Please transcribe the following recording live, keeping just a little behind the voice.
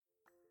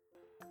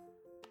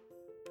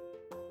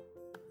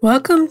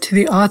Welcome to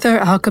the Author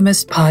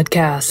Alchemist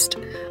podcast.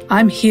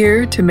 I'm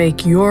here to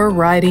make your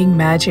writing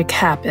magic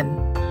happen.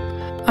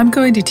 I'm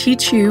going to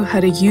teach you how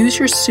to use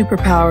your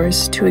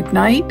superpowers to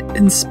ignite,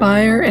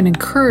 inspire, and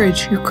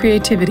encourage your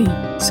creativity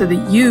so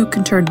that you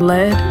can turn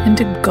lead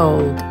into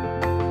gold.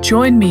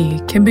 Join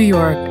me, Kimber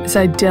York, as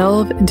I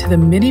delve into the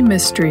many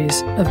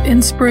mysteries of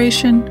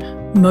inspiration,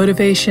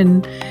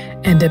 motivation,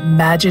 and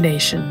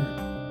imagination.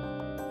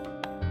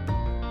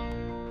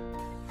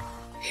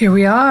 Here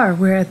we are.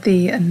 We're at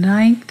the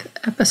 9th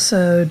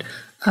episode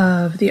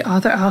of the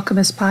Author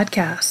Alchemist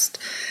podcast.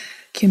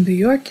 Kimber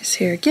York is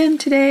here again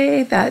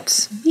today.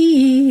 That's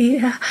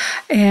me.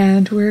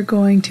 And we're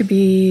going to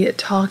be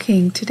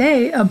talking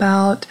today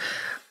about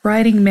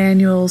writing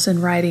manuals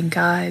and writing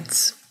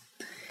guides.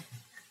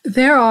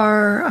 There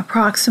are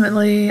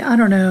approximately,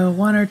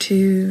 1 or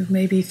 2,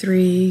 maybe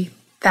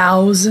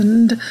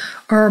 3,000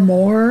 or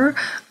more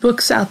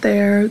books out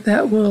there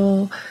that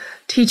will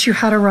teach you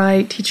how to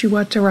write, teach you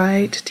what to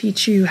write,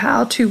 teach you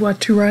what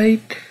to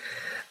write.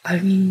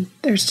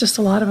 There's just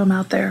a lot of them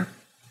out there.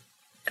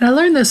 And I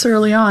learned this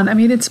early on.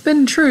 It's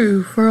been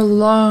true for a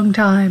long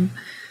time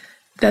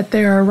that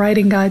there are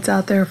writing guides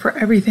out there for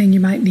everything you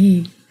might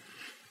need.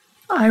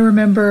 I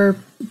remember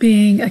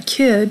being a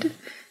kid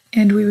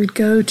and we would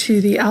go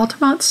to the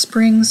Altamont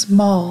Springs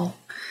Mall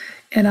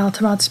in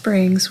Altamont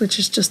Springs, which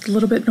is just a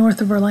little bit north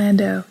of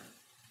Orlando.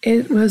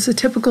 It was a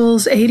typical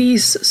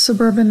 80s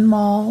suburban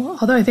mall,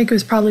 although I think it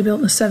was probably built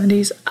in the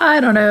 70s. I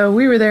don't know.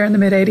 We were there in the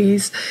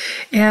mid-80s.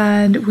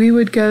 And we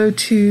would go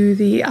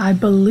to I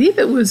believe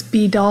it was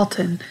B.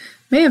 Dalton.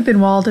 May have been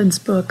Walden's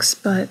books,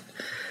 but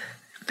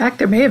in fact,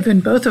 there may have been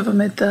both of them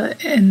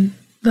in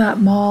that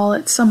mall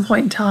at some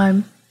point in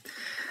time.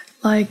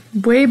 Like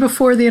way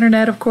before the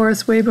internet, of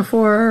course, way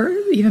before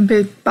even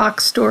big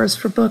box stores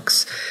for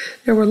books.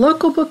 There were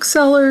local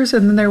booksellers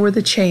and then there were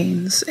the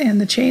chains. And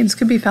the chains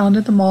could be found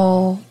at the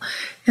mall.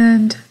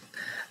 And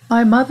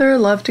my mother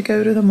loved to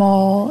go to the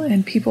mall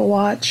and people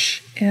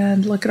watch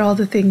and look at all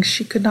the things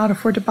she could not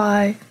afford to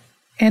buy.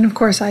 And of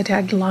course, I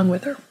tagged along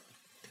with her.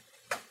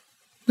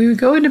 We would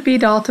go into B.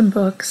 Dalton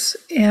Books,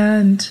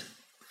 and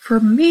for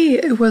me,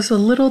 it was a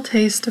little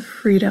taste of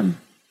freedom.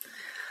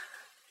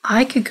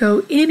 I could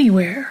go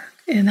anywhere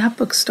in that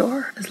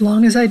bookstore as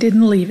long as I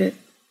didn't leave it.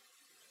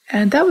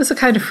 And that was the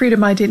kind of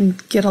freedom I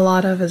didn't get a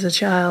lot of as a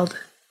child.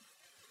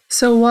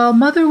 So while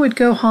Mother would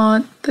go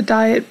haunt the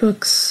diet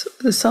books,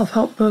 the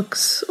self-help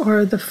books,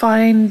 or the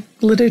fine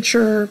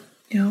literature,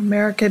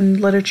 American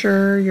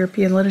literature,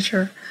 European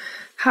literature,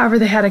 however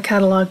they had a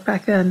catalog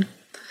back then,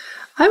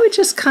 I would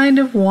just kind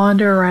of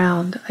wander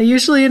around. I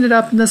usually ended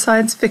up in the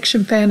science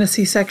fiction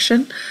fantasy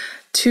section,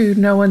 to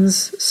no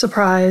one's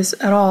surprise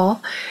at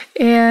all.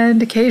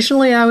 And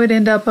occasionally I would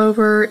end up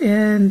over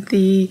in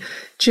the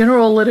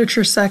general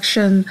literature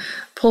section,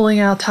 pulling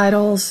out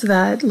titles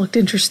that looked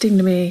interesting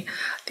to me.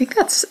 I think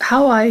that's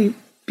how I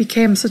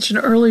became such an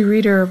early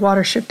reader of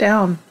Watership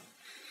Down.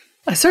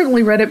 I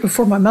certainly read it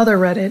before my mother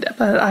read it,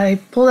 but I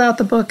pulled out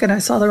the book and I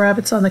saw the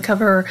rabbits on the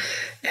cover,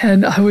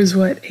 and I was,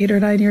 8 or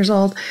 9 years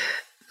old?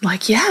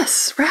 Like,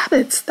 yes,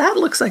 rabbits, that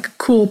looks like a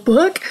cool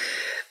book.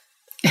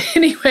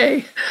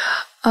 Anyway,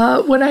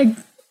 when I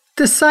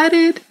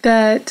decided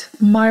that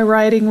my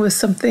writing was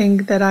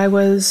something that I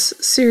was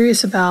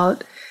serious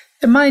about,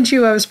 and mind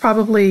you, I was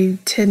probably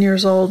 10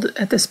 years old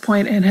at this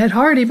point and had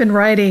already been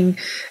writing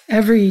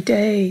every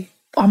day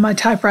on my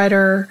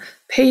typewriter,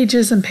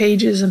 pages and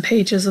pages and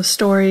pages of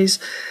stories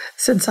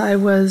since I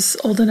was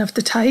old enough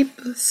to type,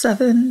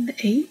 7,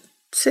 8,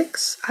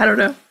 6, I don't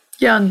know,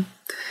 young.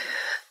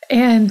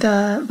 And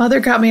Mother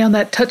got me on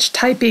that touch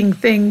typing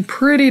thing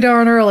pretty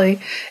darn early.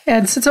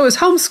 And since I was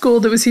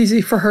homeschooled, it was easy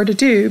for her to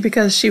do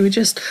because she would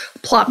just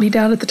plop me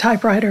down at the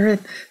typewriter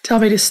and tell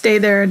me to stay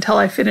there until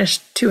I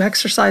finished 2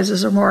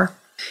 exercises or more.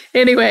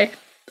 Anyway,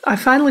 I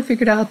finally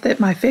figured out that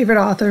my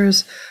favorite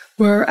authors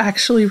were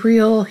actually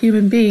real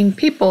human being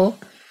people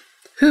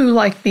who,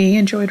 like me,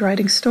 enjoyed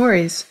writing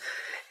stories.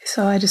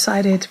 So I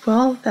decided,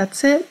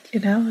 that's it.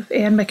 If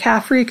Anne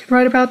McCaffrey can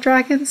write about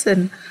dragons,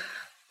 and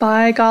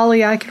by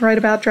golly, I can write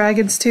about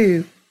dragons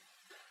too.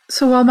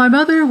 So while my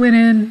mother went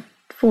in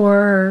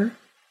for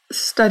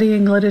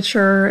studying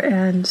literature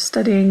and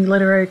studying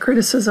literary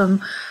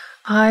criticism,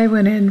 I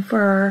went in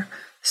for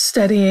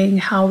studying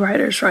how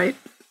writers write.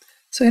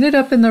 So I ended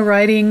up in the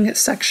writing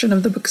section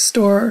of the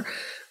bookstore,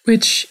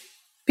 which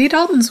B.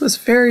 Dalton's was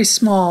very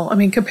small.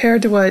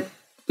 Compared to what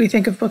we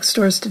think of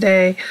bookstores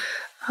today,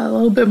 a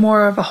little bit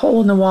more of a hole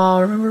in the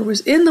wall. Remember, it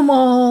was in the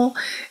mall.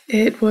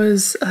 It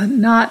was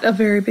not a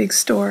very big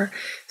store.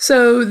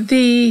 So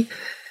the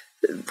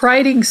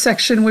writing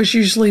section was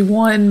usually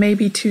 1,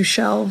 maybe 2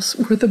 shelves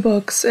worth of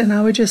books. And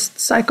I would just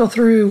cycle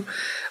through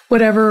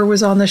whatever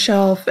was on the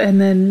shelf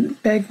and then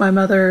beg my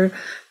mother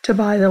to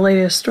buy the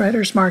latest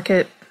Writer's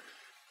Market,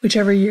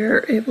 whichever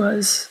year it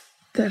was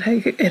that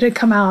it had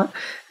come out.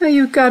 Now,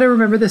 you've got to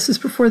remember, this is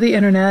before the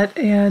internet.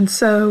 And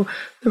so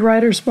the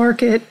Writer's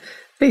Market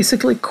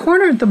basically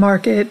cornered the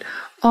market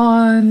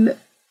on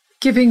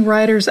giving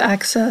writers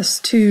access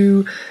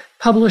to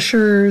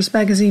publishers,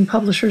 magazine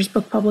publishers,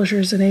 book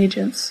publishers, and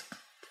agents.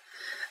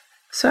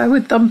 So I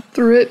would thumb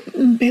through it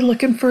and be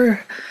looking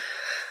for,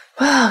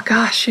 well,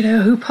 gosh,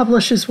 who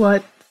publishes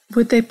what?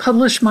 Would they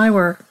publish my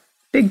work?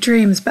 Big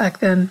dreams back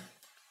then.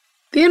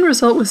 The end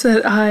result was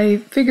that I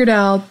figured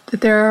out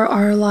that there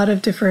are a lot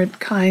of different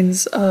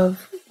kinds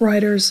of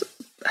writers'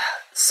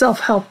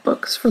 self-help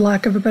books, for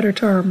lack of a better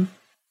term.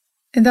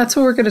 And that's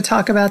what we're going to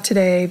talk about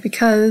today,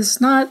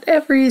 because not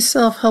every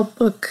self-help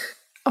book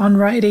on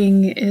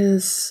writing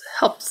is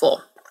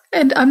helpful.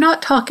 And I'm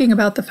not talking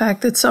about the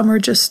fact that some are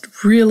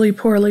just really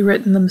poorly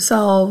written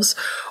themselves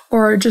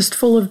or are just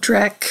full of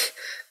dreck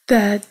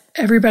that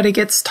everybody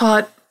gets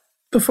taught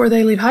before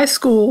they leave high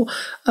school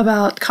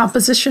about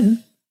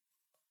composition.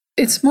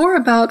 It's more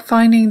about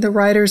finding the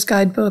writer's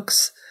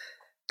guidebooks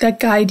that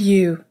guide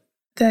you,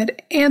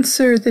 that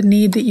answer the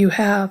need that you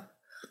have.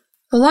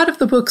 A lot of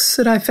the books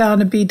that I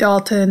found in B.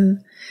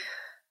 Dalton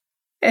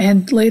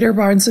and later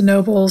Barnes &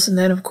 Nobles, and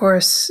then, of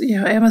course,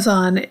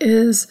 Amazon,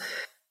 is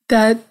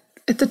that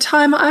at the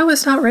time I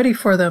was not ready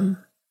for them.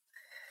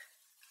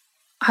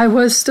 I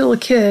was still a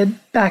kid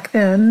back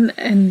then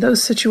in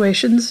those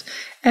situations,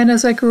 and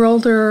as I grew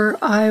older,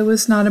 I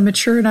was not a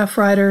mature enough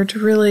writer to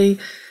really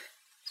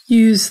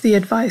use the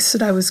advice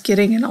that I was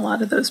getting in a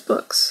lot of those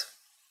books.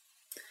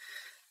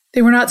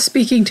 They were not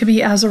speaking to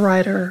me as a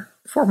writer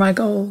for my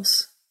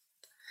goals.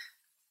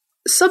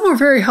 Some were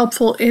very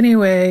helpful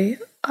anyway.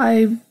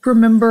 I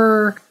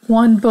remember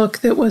one book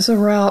that was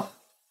about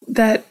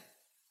that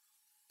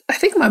I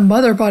think my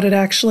mother bought it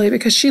actually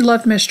because she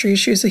loved mysteries.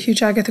 She was a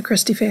huge Agatha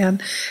Christie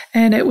fan.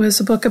 And it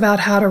was a book about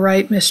how to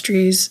write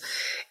mysteries.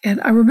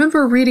 And I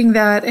remember reading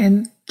that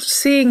and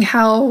seeing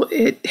how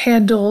it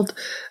handled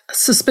a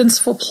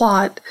suspenseful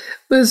plot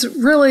was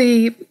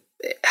really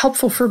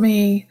helpful for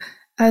me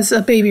as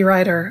a baby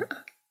writer.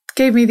 It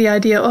gave me the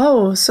idea,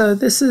 so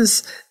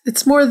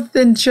it's more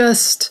than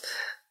just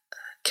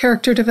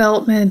character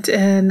development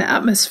and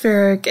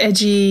atmospheric,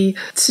 edgy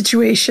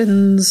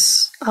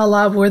situations a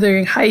la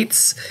Wuthering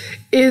Heights.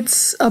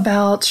 It's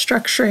about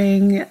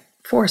structuring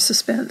for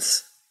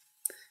suspense,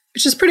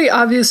 which is pretty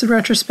obvious in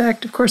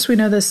retrospect. Of course, we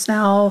know this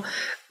now.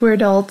 We're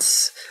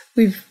adults.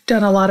 We've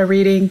done a lot of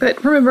reading.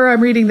 But remember,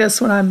 I'm reading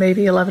this when I'm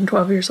maybe 11,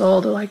 12 years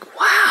old. I'm like,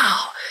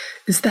 wow,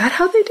 is that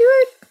how they do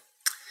it?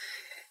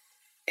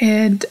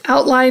 And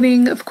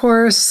outlining, of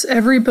course,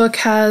 every book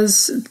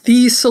has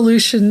the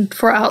solution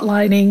for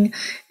outlining,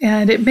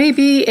 and it may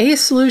be a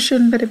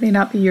solution, but it may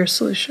not be your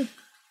solution.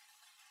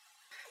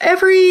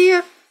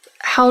 Every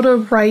how to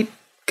write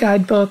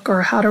guidebook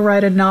or how to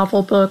write a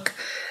novel book,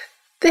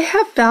 they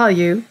have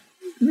value,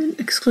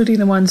 excluding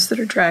the ones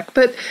that are dreck,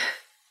 but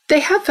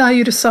they have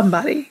value to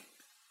somebody.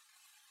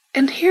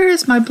 And here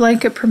is my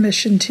blanket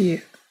permission to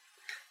you.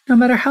 No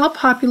matter how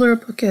popular a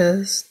book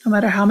is, no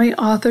matter how many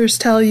authors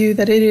tell you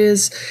that it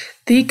is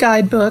the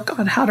guidebook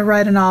on how to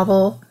write a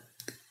novel,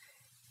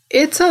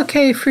 it's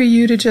okay for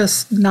you to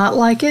just not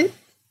like it,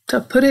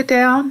 to put it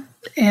down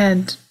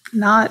and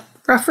not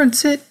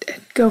reference it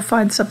and go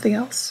find something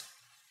else.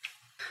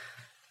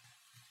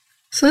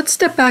 So let's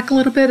step back a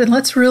little bit and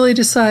let's really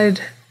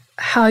decide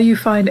how you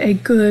find a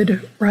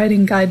good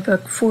writing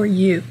guidebook for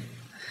you.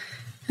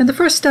 And the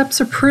first steps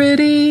are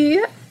pretty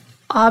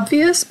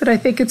obvious, but I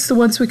think it's the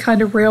ones we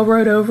kind of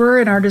railroad over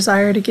in our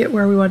desire to get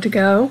where we want to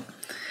go.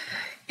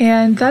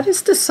 And that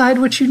is decide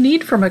what you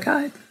need from a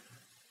guide.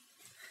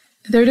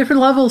 There are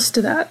different levels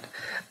to that.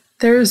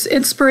 There's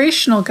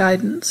inspirational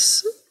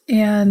guidance,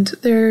 and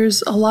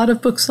there's a lot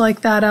of books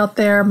like that out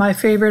there. My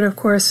favorite, of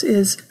course,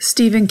 is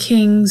Stephen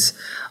King's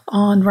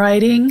On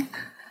Writing.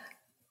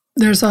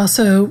 There's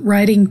also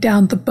Writing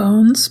Down the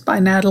Bones by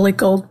Natalie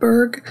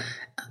Goldberg.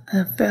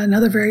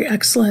 Another very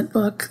excellent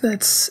book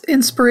that's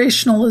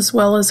inspirational as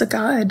well as a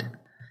guide.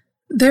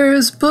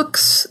 There's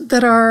books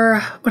that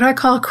are what I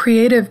call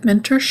creative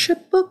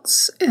mentorship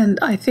books, and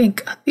I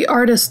think The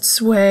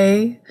Artist's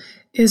Way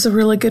is a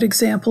really good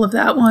example of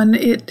that one.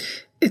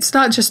 It's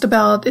not just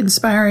about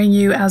inspiring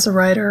you as a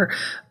writer.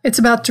 It's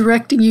about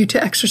directing you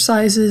to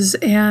exercises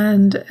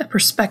and a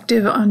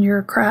perspective on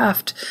your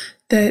craft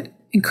that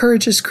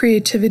encourages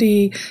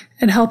creativity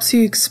and helps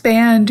you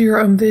expand your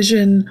own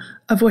vision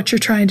of what you're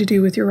trying to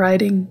do with your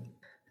writing.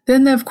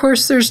 Then, of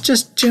course, there's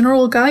just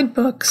general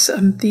guidebooks.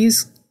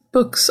 These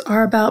books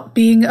are about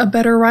being a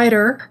better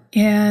writer.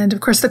 And, of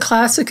course, the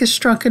classic is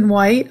Strunk and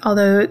White,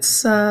 although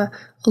it's a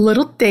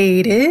little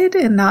dated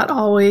and not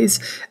always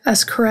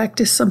as correct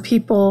as some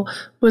people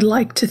would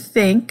like to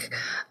think.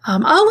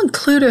 I'll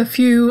include a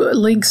few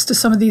links to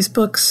some of these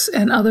books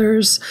and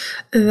others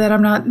that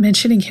I'm not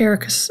mentioning here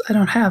because I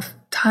don't have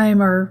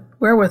time or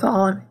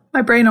wherewithal.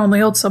 My brain only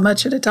holds so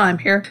much at a time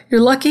here.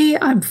 You're lucky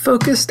I'm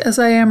focused as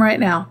I am right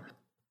now.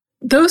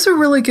 Those are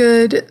really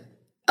good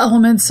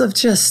elements of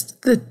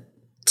just the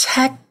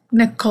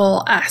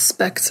technical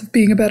aspects of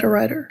being a better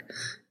writer.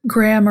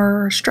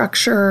 Grammar,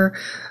 structure,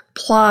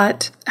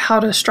 plot, how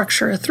to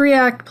structure a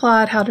 3-act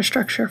plot, how to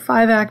structure a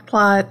 5-act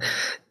plot,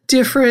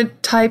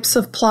 different types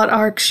of plot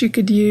arcs you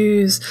could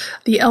use,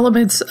 the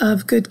elements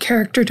of good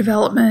character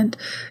development,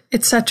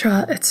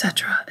 etc.,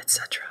 etc.,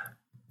 etc.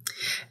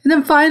 And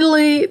then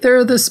finally, there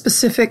are the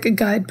specific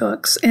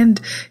guidebooks.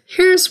 And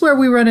here's where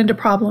we run into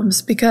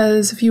problems,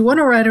 because if you want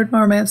to write a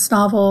romance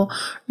novel,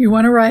 you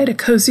want to write a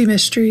cozy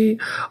mystery,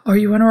 or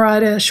you want to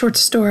write a short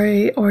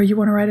story, or you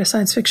want to write a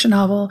science fiction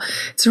novel,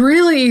 it's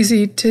really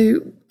easy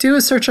to do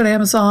a search on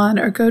Amazon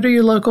or go to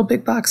your local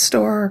big box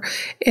store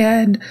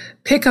and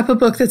pick up a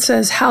book that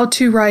says how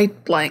to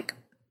write blank.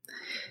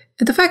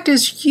 And the fact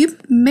is, you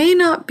may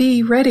not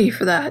be ready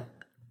for that.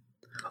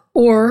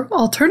 Or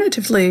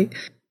alternatively,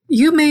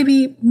 you may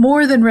be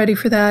more than ready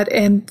for that,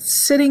 and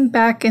sitting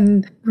back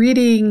and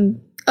reading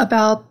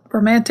about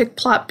romantic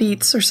plot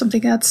beats or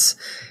something that's,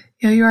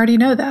 you already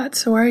know that.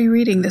 So why are you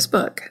reading this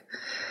book?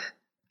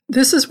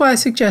 This is why I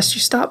suggest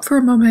you stop for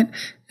a moment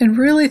and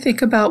really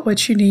think about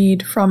what you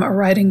need from a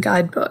writing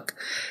guidebook.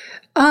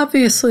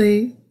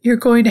 Obviously, you're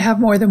going to have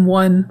more than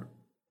one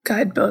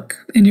guidebook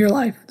in your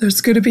life. There's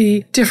going to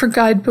be different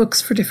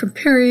guidebooks for different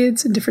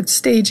periods and different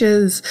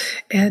stages,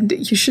 and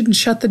you shouldn't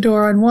shut the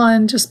door on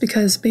one just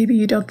because maybe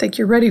you don't think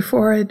you're ready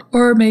for it,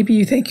 or maybe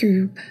you think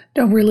you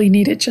don't really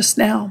need it just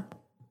now.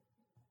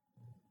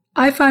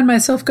 I find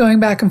myself going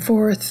back and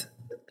forth,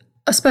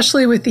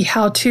 especially with the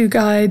how-to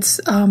guides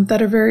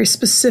that are very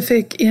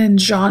specific in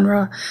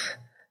genre,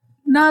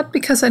 not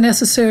because I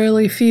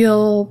necessarily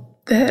feel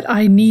that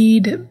I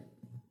need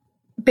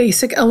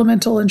basic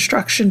elemental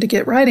instruction to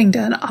get writing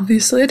done.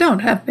 Obviously, I don't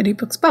have many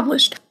books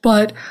published,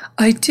 but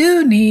I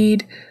do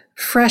need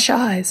fresh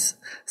eyes.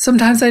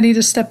 Sometimes I need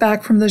to step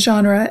back from the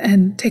genre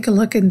and take a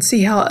look and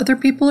see how other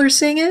people are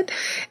seeing it,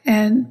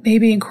 and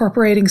maybe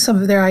incorporating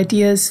some of their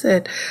ideas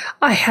that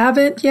I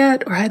haven't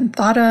yet or hadn't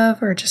thought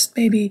of, or just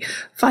maybe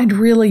find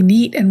really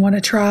neat and want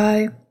to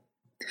try.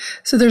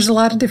 So there's a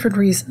lot of different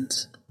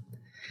reasons.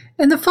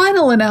 And the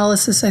final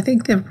analysis, I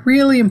think the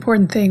really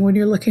important thing when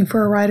you're looking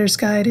for a writer's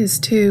guide is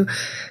to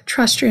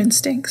trust your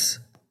instincts.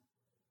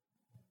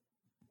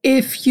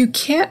 If you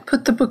can't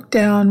put the book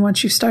down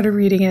once you've started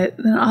reading it,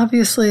 then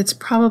obviously it's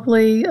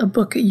probably a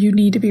book you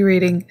need to be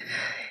reading.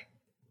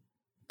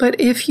 But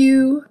if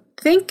you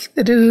think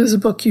that it is a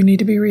book you need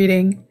to be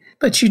reading,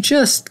 but you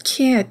just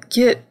can't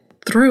get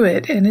through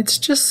it, and it's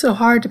just so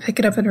hard to pick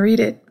it up and read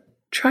it,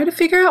 try to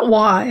figure out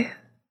why.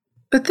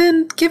 But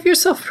then give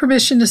yourself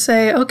permission to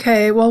say,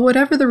 okay, well,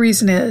 whatever the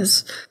reason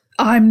is,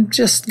 I'm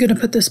just going to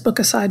put this book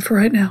aside for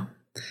right now.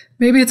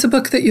 Maybe it's a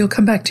book that you'll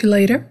come back to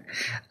later.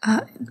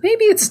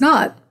 Maybe it's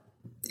not.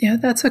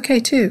 That's okay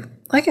too.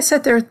 Like I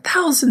said, there are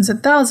thousands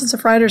and thousands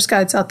of writer's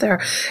guides out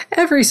there.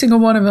 Every single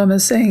one of them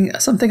is saying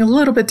something a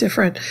little bit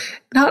different.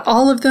 Not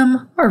all of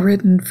them are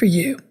written for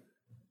you.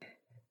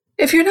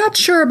 If you're not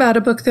sure about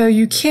a book, though,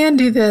 you can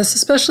do this,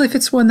 especially if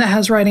it's one that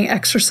has writing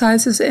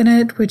exercises in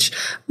it, which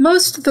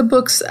most of the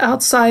books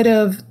outside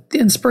of the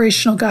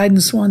inspirational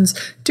guidance ones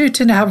do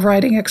tend to have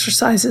writing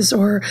exercises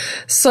or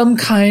some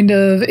kind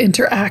of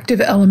interactive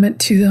element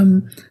to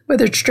them,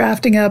 whether it's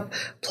drafting up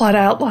plot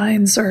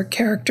outlines or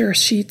character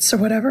sheets or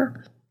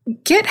whatever.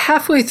 Get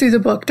halfway through the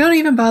book. Don't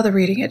even bother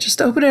reading it.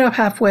 Just open it up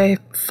halfway.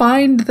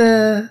 Find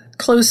the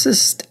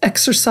closest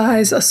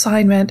exercise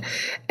assignment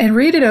and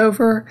read it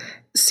over.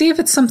 See if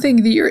it's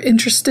something that you're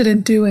interested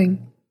in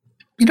doing.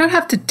 You don't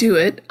have to do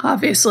it,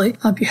 obviously.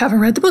 You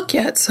haven't read the book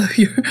yet,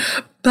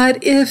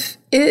 but if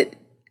it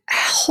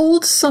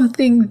holds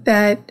something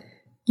that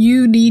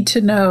you need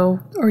to know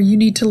or you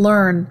need to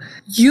learn,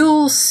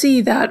 you'll see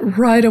that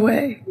right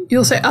away.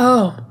 You'll say,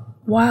 oh,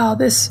 wow,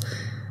 this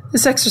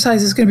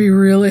exercise is going to be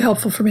really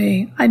helpful for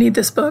me. I need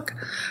this book.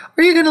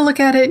 Or you're going to look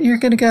at it and you're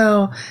going to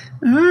go,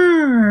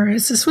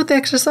 is this what the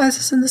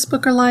exercises in this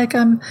book are like?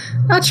 I'm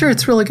not sure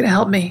it's really going to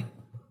help me.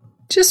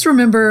 Just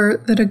remember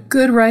that a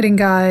good writing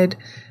guide,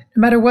 no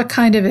matter what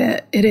kind of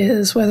it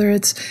is, whether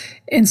it's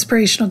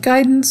inspirational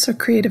guidance or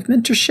creative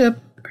mentorship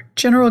or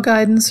general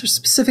guidance or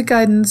specific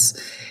guidance,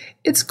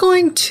 it's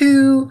going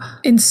to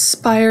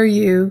inspire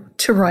you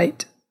to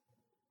write.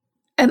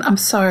 And I'm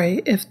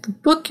sorry, if the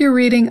book you're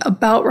reading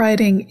about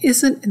writing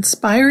isn't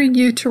inspiring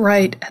you to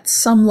write at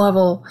some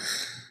level,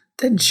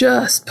 then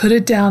just put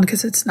it down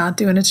because it's not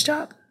doing its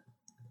job.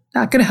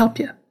 Not going to help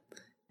you.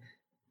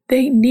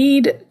 They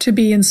need to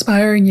be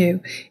inspiring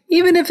you,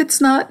 even if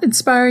it's not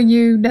inspiring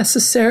you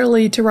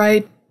necessarily to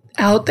write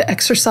out the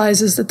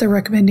exercises that they're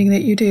recommending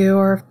that you do,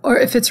 or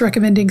if it's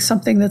recommending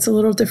something that's a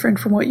little different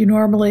from what you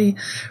normally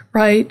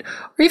write,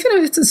 or even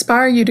if it's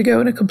inspiring you to go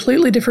in a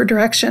completely different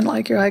direction,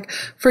 like you're like,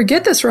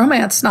 forget this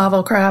romance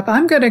novel crap,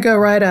 I'm going to go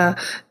write a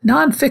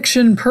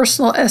nonfiction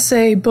personal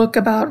essay book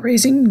about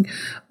raising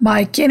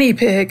my guinea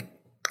pig.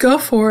 Go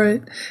for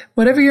it.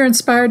 Whatever you're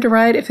inspired to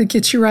write, if it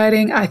gets you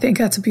writing, I think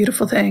that's a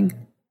beautiful thing.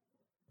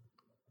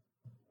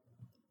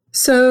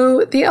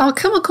 So the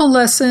alchemical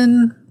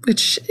lesson,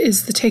 which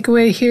is the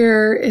takeaway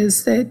here,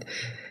 is that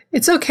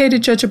it's okay to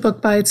judge a book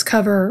by its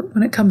cover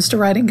when it comes to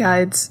writing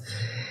guides.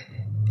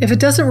 If it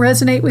doesn't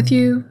resonate with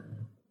you,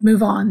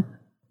 move on.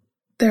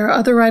 There are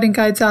other writing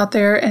guides out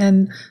there,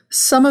 and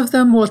some of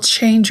them will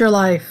change your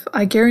life.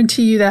 I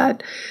guarantee you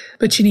that,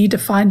 but you need to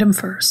find them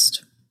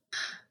first.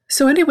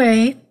 So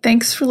anyway,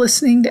 thanks for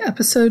listening to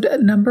episode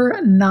number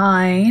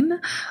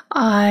 9.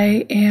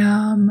 I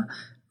am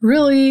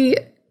really,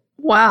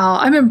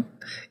 wow.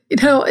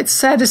 It's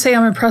sad to say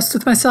I'm impressed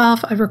with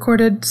myself. I've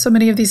recorded so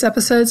many of these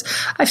episodes.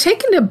 I've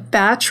taken to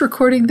batch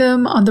recording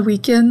them on the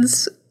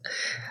weekends.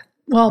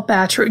 Well,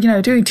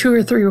 doing 2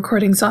 or 3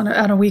 recordings on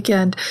a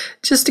weekend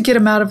just to get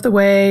them out of the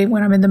way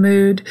when I'm in the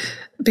mood,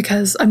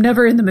 because I'm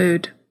never in the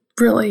mood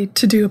really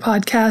to do a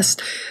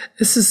podcast.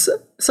 This is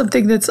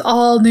something that's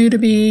all new to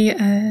me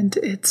and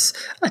it's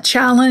a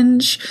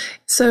challenge.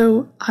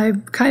 So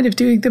I'm kind of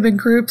doing them in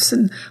groups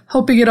and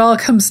hoping it all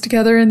comes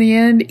together in the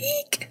end.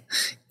 Eek,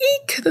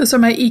 eek. Those are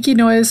my eeky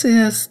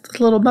noises,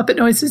 the little Muppet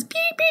noises.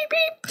 Beep, beep,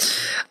 beep.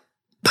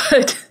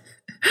 But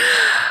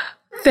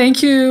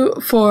thank you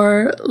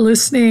for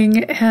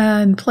listening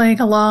and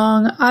playing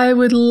along. I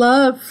would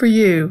love for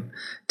you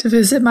to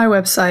visit my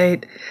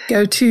website,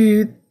 go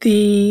to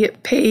the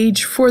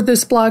page for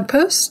this blog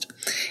post,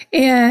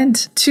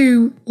 and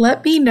to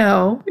let me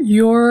know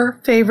your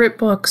favorite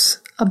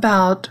books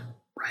about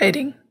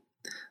writing.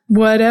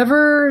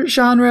 Whatever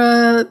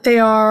genre they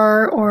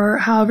are or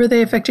however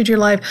they affected your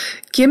life,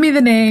 give me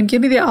the name,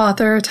 give me the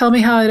author, tell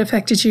me how it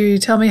affected you,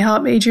 tell me how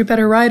it made you a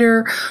better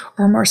writer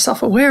or a more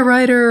self-aware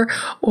writer,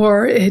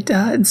 or it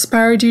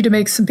inspired you to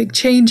make some big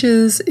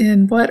changes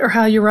in what or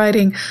how you're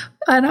writing.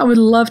 And I would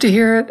love to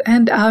hear it.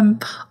 And I'm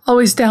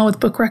always down with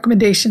book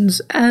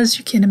recommendations, as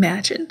you can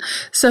imagine.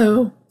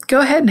 So go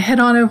ahead and head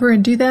on over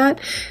and do that.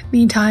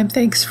 Meantime,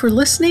 thanks for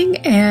listening,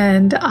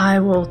 and I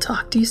will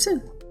talk to you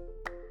soon.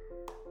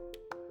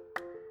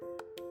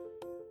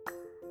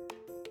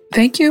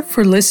 Thank you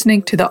for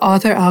listening to the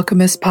Author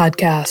Alchemist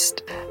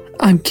podcast.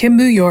 I'm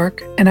Kimbu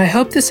York, and I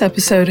hope this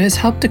episode has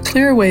helped to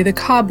clear away the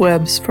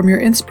cobwebs from your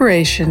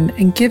inspiration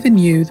and given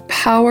you the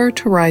power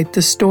to write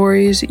the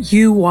stories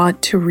you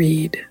want to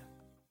read.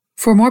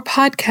 For more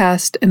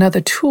podcasts and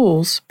other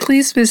tools,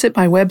 please visit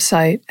my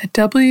website at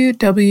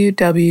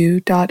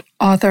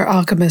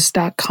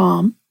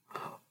www.authoralchemist.com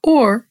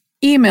or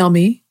email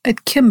me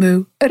at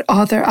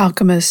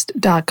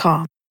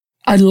kimbu@authoralchemist.com.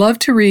 I'd love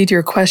to read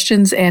your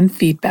questions and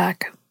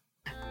feedback.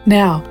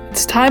 Now,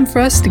 it's time for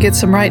us to get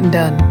some writing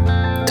done.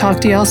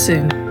 Talk to y'all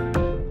soon.